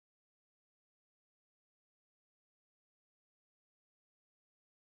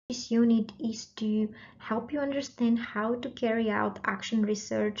This unit is to help you understand how to carry out action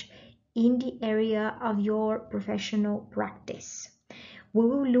research in the area of your professional practice. We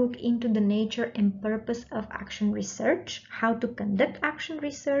will look into the nature and purpose of action research, how to conduct action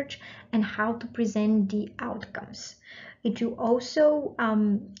research, and how to present the outcomes. It will also,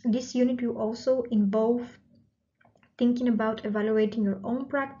 this unit will also involve thinking about evaluating your own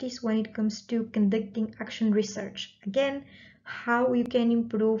practice when it comes to conducting action research. Again, how you can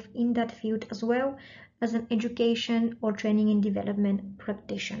improve in that field as well as an education or training and development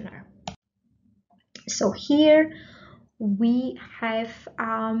practitioner. So here we have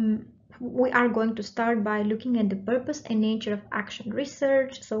we are going to start by looking at the purpose and nature of action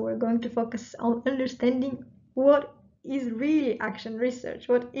research. So we're going to focus on understanding what is really action research.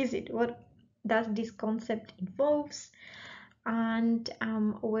 What is it? What does this concept involves? And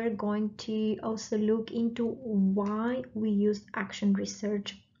we're going to also look into why we use action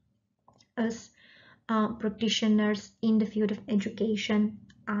research as practitioners in the field of education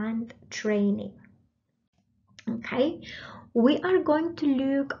and training. Okay, we are going to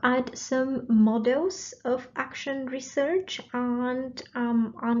look at some models of action research, and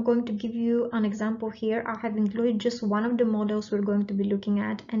I'm going to give you an example here. I have included just one of the models we're going to be looking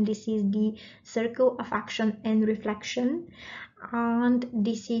at, and this is the circle of action and reflection. And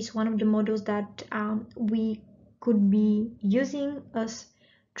this is one of the models that we could be using as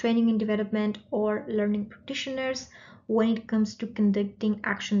training and development or learning practitioners when it comes to conducting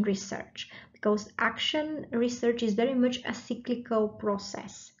action research, because action research is very much a cyclical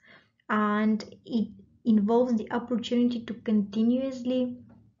process and it involves the opportunity to continuously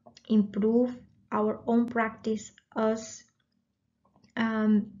improve our own practice as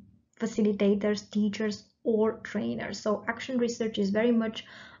facilitators, teachers, or trainers. So action research is very much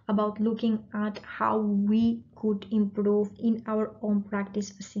about looking at how we could improve in our own practice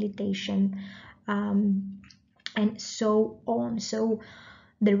facilitation and so on. So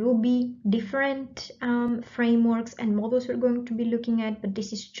there will be different frameworks and models we're going to be looking at, but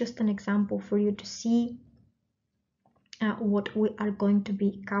this is just an example for you to see what we are going to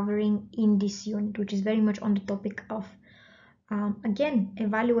be covering in this unit, which is very much on the topic of again,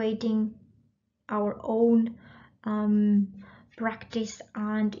 evaluating our own practice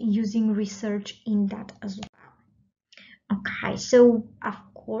and using research in that as well. Okay, so of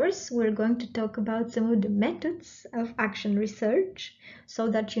course we're going to talk about some of the methods of action research so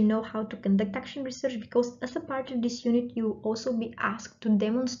that you know how to conduct action research, because as a part of this unit you will also be asked to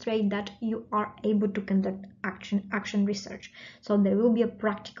demonstrate that you are able to conduct action research. So there will be a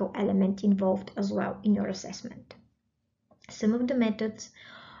practical element involved as well in your assessment. Some of the methods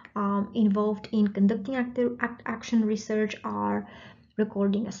involved in conducting action research are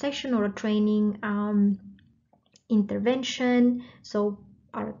recording a session or a training intervention. So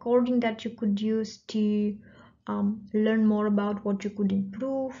a recording that you could use to learn more about what you could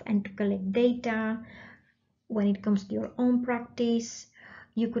improve and to collect data when it comes to your own practice.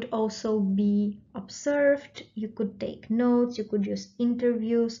 You could also be observed, you could take notes, you could use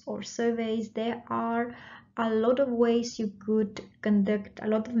interviews or surveys. There are a lot of ways you could conduct, a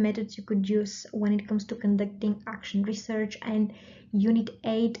lot of methods you could use when it comes to conducting action research, and Unit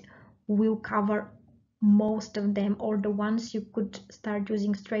 8 will cover most of them, or the ones you could start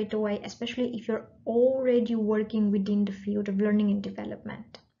using straight away, especially if you're already working within the field of learning and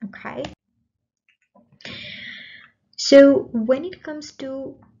development. Okay, so when it comes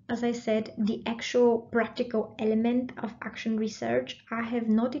to, as I said, the actual practical element of action research, I have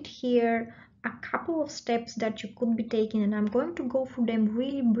noted here a couple of steps that you could be taking, and I'm going to go through them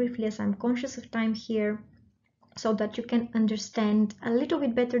really briefly as I'm conscious of time here, so that you can understand a little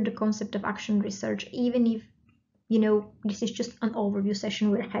bit better the concept of action research, even if this is just an overview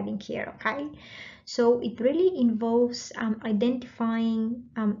session we're having here. Okay, so it really involves identifying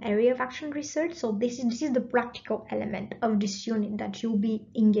area of action research. So this is the practical element of this unit that you'll be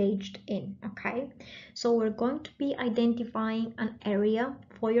engaged in. Okay, so we're going to be identifying an area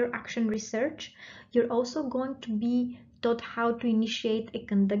for your action research. You're also going to be taught how to initiate and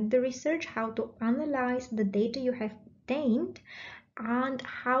conduct the research, how to analyze the data you have obtained, and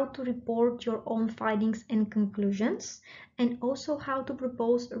how to report your own findings and conclusions, and also how to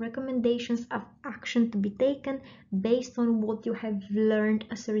propose recommendations of action to be taken based on what you have learned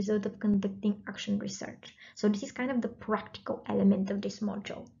as a result of conducting action research. So this is kind of the practical element of this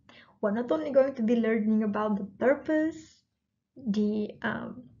module. We're not only going to be learning about the purpose, the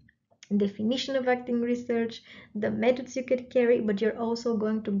definition of acting research, the methods you could carry, but you're also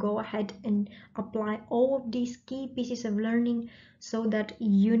going to go ahead and apply all of these key pieces of learning so that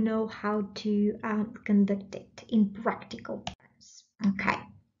you know how to conduct it in practical terms. Okay,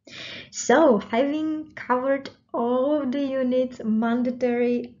 So, having covered all of the units,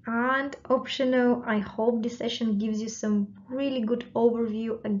 mandatory and optional, I hope this session gives you some really good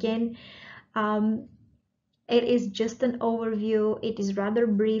overview. Again, it is just an overview. It is rather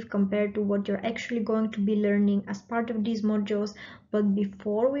brief compared to what you're actually going to be learning as part of these modules. But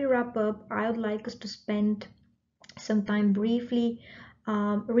before we wrap up, I would like us to spend some time briefly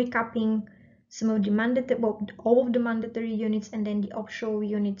recapping some of the mandatory, well, all of the mandatory units and then the optional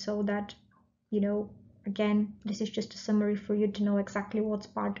units, so that, again, this is just a summary for you to know exactly what's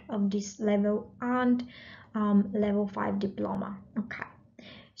part of this level and level 5 diploma. Okay,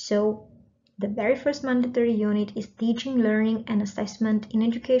 so the very first mandatory unit is teaching, learning and assessment in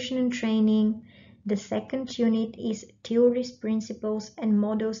education and training. The second unit is theories, principles and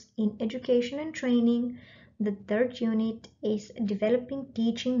models in education and training. The third unit is developing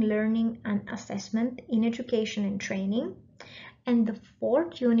teaching, learning and assessment in education and training. And the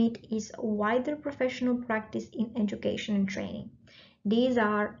fourth unit is wider professional practice in education and training. These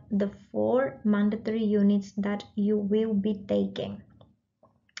are the 4 mandatory units that you will be taking.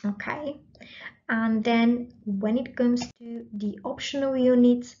 Okay, and then when it comes to the optional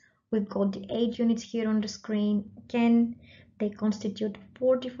units, we've got the 8 units here on the screen. Again, they constitute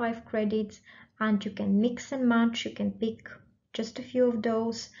 45 credits and you can mix and match. You can pick just a few of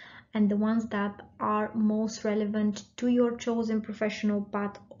those and the ones that are most relevant to your chosen professional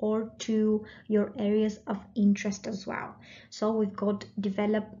path or to your areas of interest as well. So we've got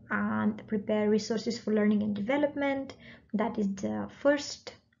develop and prepare resources for learning and development. That is the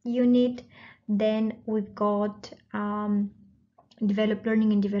first unit. Then we've got develop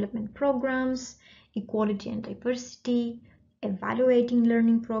learning and development programs, equality and diversity, evaluating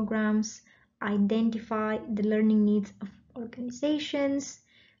learning programs, identify the learning needs of organizations,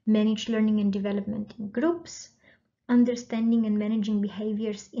 manage learning and development in groups, understanding and managing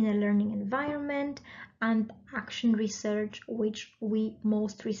behaviors in a learning environment, and action research, which we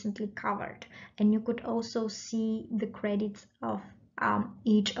most recently covered. And you could also see the credits of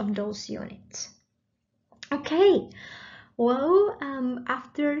each of those units. Okay, well,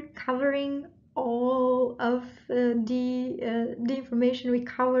 after covering all of the information we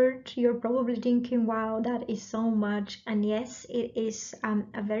covered, you're probably thinking, wow, that is so much. And yes, it is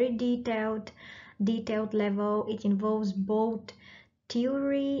a very detailed level. It involves both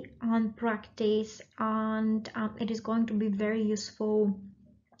theory and practice, and it is going to be very useful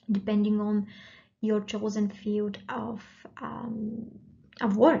depending on your chosen field of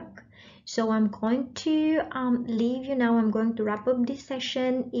work. So I'm going to leave you now. I'm going to wrap up this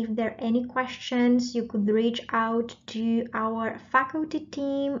session. If there are any questions, you could reach out to our faculty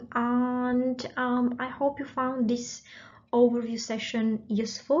team, and I hope you found this overview session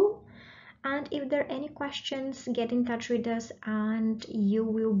useful. And if there are any questions, get in touch with us and you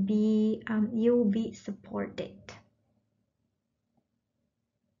will be supported.